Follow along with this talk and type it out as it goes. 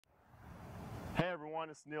everyone.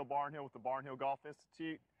 It's Neil Barnhill with the Barnhill Golf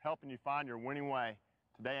Institute, helping you find your winning way.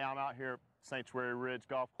 Today I'm out here at Sanctuary Ridge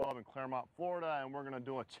Golf Club in Claremont, Florida, and we're going to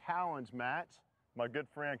do a challenge match. My good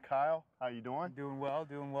friend Kyle, how you doing? Doing well,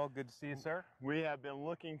 doing well. Good to see you, sir. We have been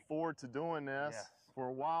looking forward to doing this for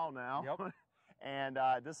a while now. Yep. And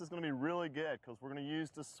this is going to be really good because we're going to use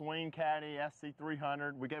the Swing Caddie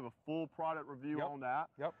SC300. We gave a full product review on that.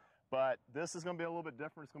 Yep. But this is going to be a little bit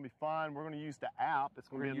different. It's going to be fun. We're going to use the app. It's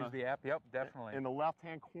going to be use the app. Yep, definitely. In the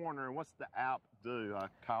left-hand corner. And what's the app do,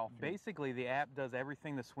 Kyle? Basically, the app does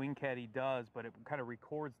everything the Swing Caddie does, but it kind of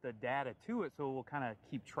records the data to it, so it will kind of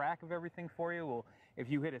keep track of everything for you. Well, if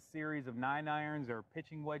you hit a series of 9-irons or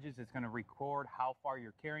pitching wedges, it's going to record how far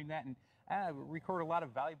you're carrying that and record a lot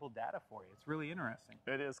of valuable data for you. It's really interesting.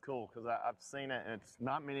 It is cool because I've seen it, and it's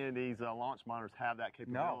not many of these launch monitors have that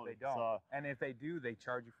capability. No, they don't. So, and if they do, they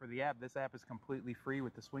charge you for the app. This app is completely free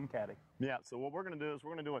with the Swing Caddie. Yeah, so what we're going to do is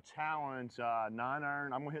we're going to do a challenge,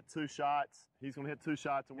 9-iron. I'm going to hit 2 shots. He's going to hit 2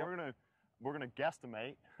 shots, and we're going to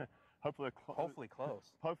guesstimate. Hopefully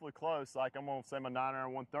close. Hopefully close. Like I'm going to say my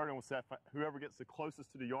 9-iron 130, and we'll set whoever gets the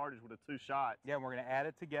closest to the yardage with the 2 shots. Yeah, we're going to add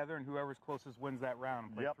it together, and whoever's closest wins that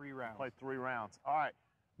round. Play 3 rounds. Play 3 rounds. All right.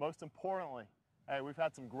 Most importantly, hey, we've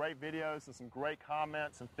had some great videos and some great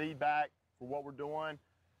comments and feedback for what we're doing.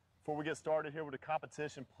 Before we get started here with the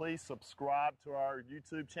competition, please subscribe to our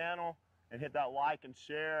YouTube channel and hit that like and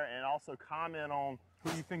share, and also comment on who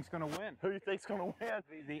you think's going to win. Who you think's going to win?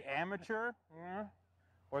 The amateur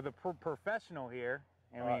or the professional here.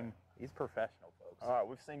 I mean, he's professional, folks. All right,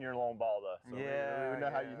 we've seen your long ball though, so we know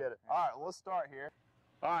how you hit it. All right, let's start here.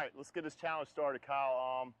 All right, let's get this challenge started,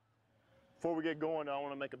 Kyle. Before we get going, I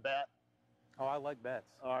want to make a bet. Oh, I like bets.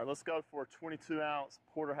 All right, let's go for a 22-ounce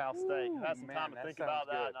porterhouse steak. I had some time to think about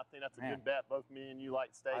that, and I think that's a good bet. Both me and you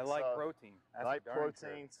like steaks. I like protein. I like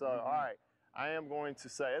protein, so all right. I am going to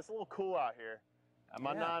say, it's a little cool out here.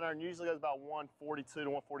 My 9-iron usually goes about 142 to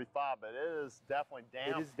 145, but it is definitely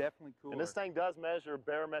damp. It is definitely cooler. And this thing does measure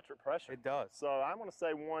barometric pressure. It does. So I'm going to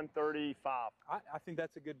say 135. I think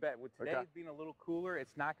that's a good bet. With today being a little cooler,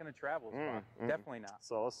 it's not going to travel as far. Definitely not.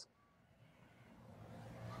 So let's...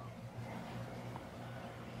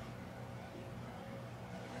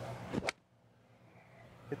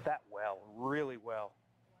 Hit that well, really well.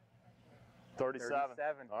 37.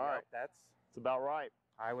 37. All right. That's about right.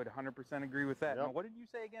 I would 100% agree with that. Now, what did you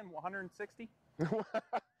say again? 160? All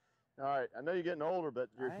right. I know you're getting older, but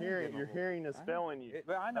your hearing is failing you.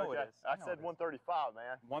 But I know it is. I said 135,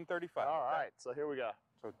 man. 135. All right. So here we go.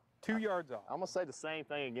 So 2 yards off. I'm going to say the same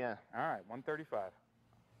thing again. All right. 135.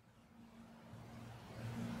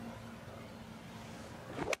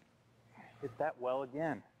 Hit that well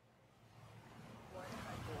again.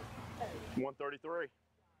 133.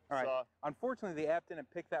 All right. So, unfortunately, the app didn't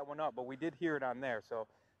pick that one up, but we did hear it on there. So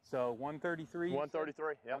 133.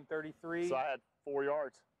 133. Yeah. 133. So I had 4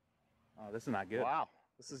 yards. Oh, this is not good. Wow.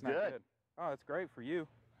 This is good. Oh, that's great for you.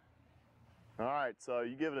 All right. So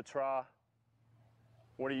you give it a try.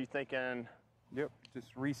 What are you thinking? Yep. Just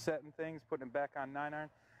resetting things, putting it back on 9-iron.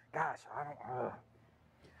 Gosh, I don't.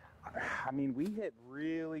 I mean, we hit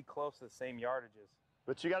really close to the same yardages.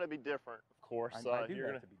 But you got to be different, of course. I do have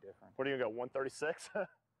to be different. What are you going to go, 136?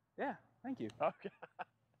 Yeah, thank you. Okay.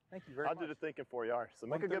 Thank you very much. I'll do the thinking for you. All right. So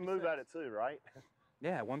make a good move at it too, right?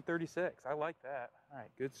 Yeah, 136. I like that. All right,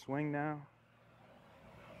 good swing now.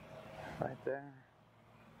 Right there.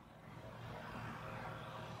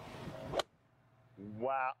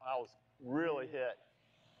 Wow, I was really hit.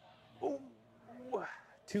 Ooh.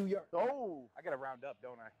 2 yards. Oh. I got to round up,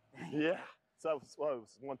 don't I? Yeah. So it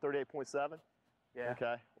was 138.7? Yeah.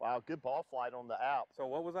 Okay. Wow, good ball flight on the app. So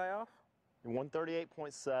what was I off? 138.7.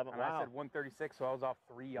 Wow. I said 136, so I was off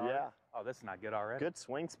 3 yards. Yeah. Oh, this is not good already. Good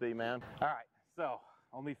swing speed, man. All right. So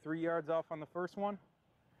only 3 yards off on the first one.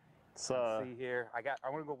 So let's see here. I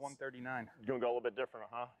want to go 139. You're gonna go a little bit different,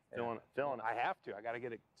 huh? Yeah. Feeling it. I have to. I got to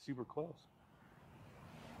get it super close.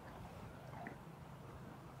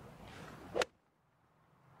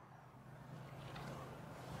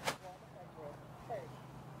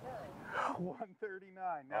 $139.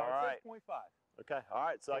 Now it's 8.5. Okay. All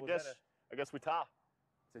right. So I guess we tie.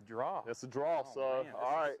 It's a draw. It's a draw. Oh, so man,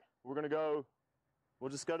 all right, we're gonna go. We'll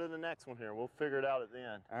just go to the next one here. We'll figure it out at the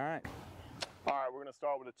end. All right. All right. We're gonna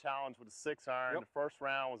start with a challenge with a 6-iron. The first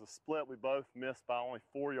round was a split. We both missed by only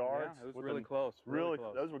 4 yards. Yeah, it was really close. Really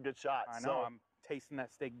close. Those were good shots. I know. I'm tasting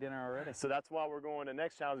that steak dinner already. So that's why we're going to the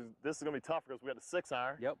next challenge. This is going to be tougher because we got the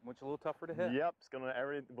 6-iron. Yep, which is a little tougher to hit. Yep, it's going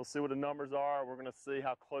to we'll see what the numbers are. We're going to see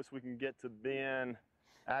how close we can get to being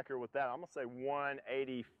accurate with that. I'm going to say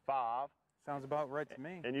 185. Sounds about right to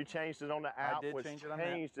me. And you changed it on the app, I did which change it on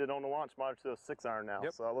it on the launch monitor to a 6-iron now.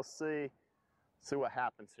 Yep. So let's see See what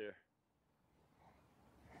happens here.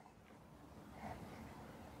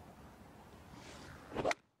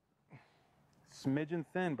 Smidgen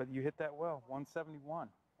thin, but you hit that well. 171.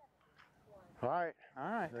 All right. All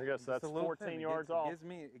right. There you go. So that's 14 yards off.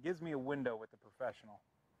 It gives me a window with the professional.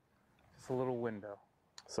 Just a little window.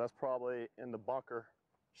 So that's probably in the bunker,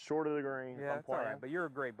 short of the green. Yeah, that's all right. But you're a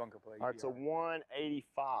great bunker player. All right, so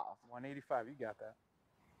 185. 185. You got that.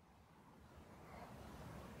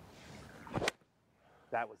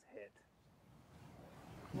 That was hit.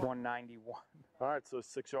 191. All right, so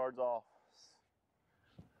 6 yards off.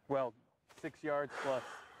 Well, 6 yards plus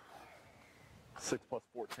 6 plus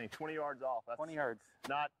 14, 20 yards off. That's 20 yards.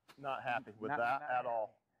 Not happy with that at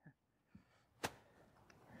all.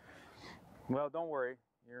 Well, don't worry.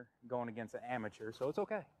 You're going against an amateur, so it's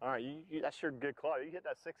okay. All right, that's your good club. You hit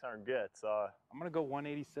that 600 good. So I'm gonna go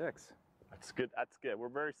 186. That's good. That's good. We're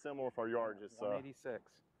very similar with our yardages. 186.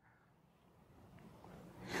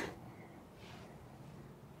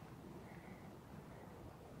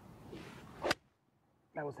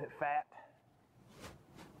 That was hit fat.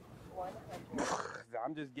 100.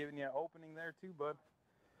 I'm just giving you an opening there too, bud.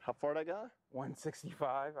 How far did I go?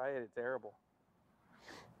 165. I hit it terrible.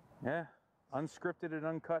 Yeah. Unscripted and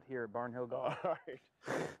uncut here at Barnhill Golf. All right.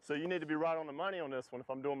 So you need to be right on the money on this one if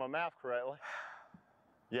I'm doing my math correctly.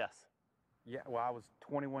 Yes. Yeah, well, I was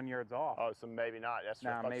 21 yards off. Oh, so maybe not. That's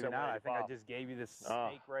nah, maybe not. I think I just gave you this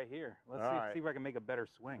snake right here. Let's see if I can make a better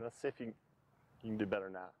swing. Let's see if you can do better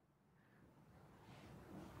than that.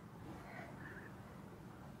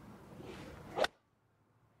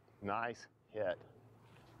 Nice hit.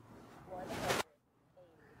 180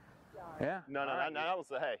 yards. Yeah. No, that was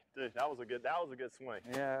dude, that was a good swing.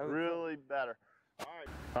 Yeah. Really better. All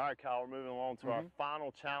right, Kyle, we're moving along to our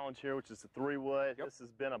final challenge here, which is the 3-wood. Yep. This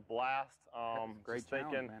has been a blast. Great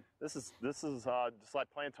challenge, man. This is just like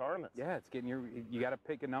playing tournaments. Yeah, it's getting you got to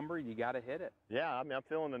pick a number, you got to hit it. Yeah, I mean, I'm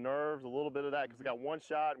feeling the nerves, a little bit of that, because I got one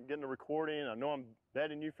shot, I'm getting the recording, I know I'm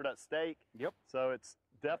betting you for that stake. Yep. So it's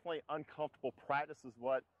definitely uncomfortable practice is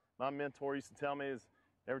what my mentor used to tell me is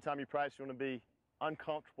every time you practice, you want to be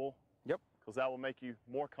uncomfortable. Yep. Because that will make you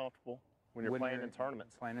more comfortable when you're playing in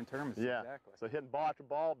tournaments. Playing in tournaments, yeah. Exactly. So hitting ball after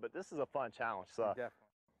ball, but this is a fun challenge. So definitely.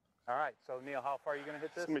 All right, so Neil, how far are you going to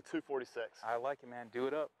hit this? It's going to be 246. I like it, man. Do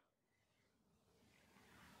it up.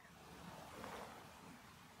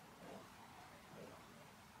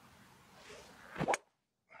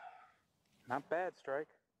 Not bad, strike.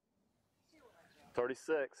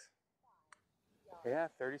 36. Yeah,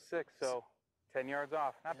 36, so 10 yards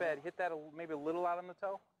off. Not bad. Hit that maybe a little out on the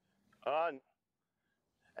toe?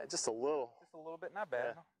 Just a little. Just a little bit, not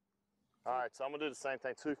bad. Yeah. All right, so I'm going to do the same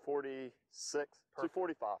thing, 246, Perfect.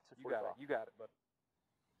 245. You got it, bud.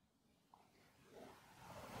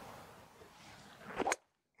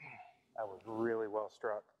 That was really well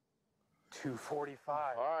struck.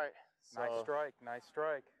 245. All right. So, Nice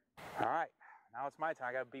strike. All right, now it's my turn.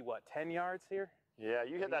 I got to be, what, 10 yards here? Yeah,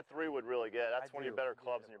 you hit that 3-wood really good. That's one of your better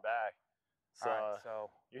clubs in your bag. So, all right, so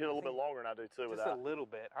you hit a little bit longer than I do, too, with that. Just a little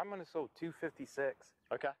bit. I'm going to go 256.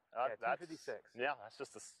 Okay. Yeah, 256. Yeah, that's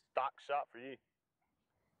just a stock shot for you.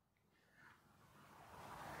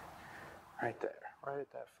 Right there, right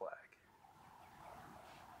at that flag.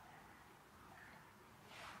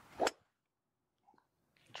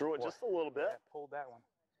 Drew it just a little bit. Yeah, pulled that one.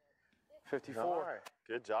 54. All right.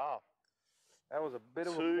 Good job. That was a bit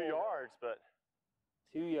of a 2 yards, but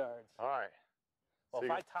 2 yards. all right. Well, so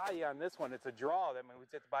if I tie you on this one, it's a draw. Then we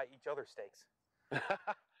have to buy each other steaks.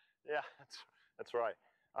 Yeah, that's right.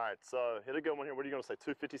 All right, so hit a good one here. What are you going to say,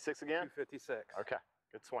 256 again? 256. Okay,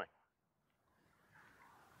 good swing.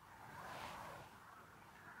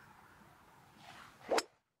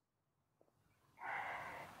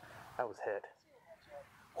 That was hit.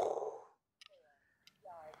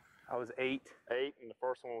 I was 8. 8, and the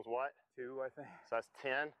first one was what? 2, I think. So that's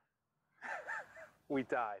 10. We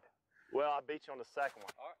tied. Well, I beat you on the second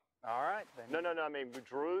one. All right. Then No. I mean, we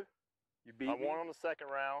drew. You beat I me. won on the second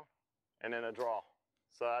round, and then a draw.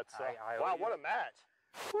 So that's I wow, what a match!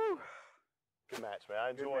 Whew. Good match, man. I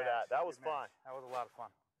enjoyed that. That was fun. That was a lot of fun.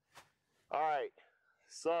 All right.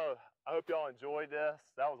 So I hope y'all enjoyed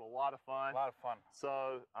this. That was a lot of fun. A lot of fun.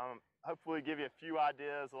 So hopefully give you a few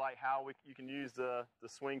ideas like how you can use the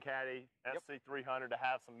Swing Caddie SC300 to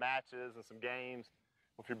have some matches and some games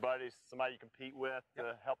with your buddies, somebody you compete with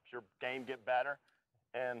to help your game get better.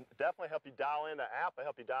 And definitely help you dial in the app and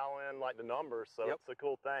help you dial in like the numbers. So it's a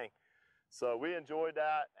cool thing. So we enjoyed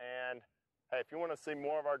that. And hey, if you want to see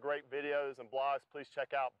more of our great videos and blogs, please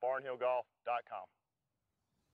check out barnhillgolf.com.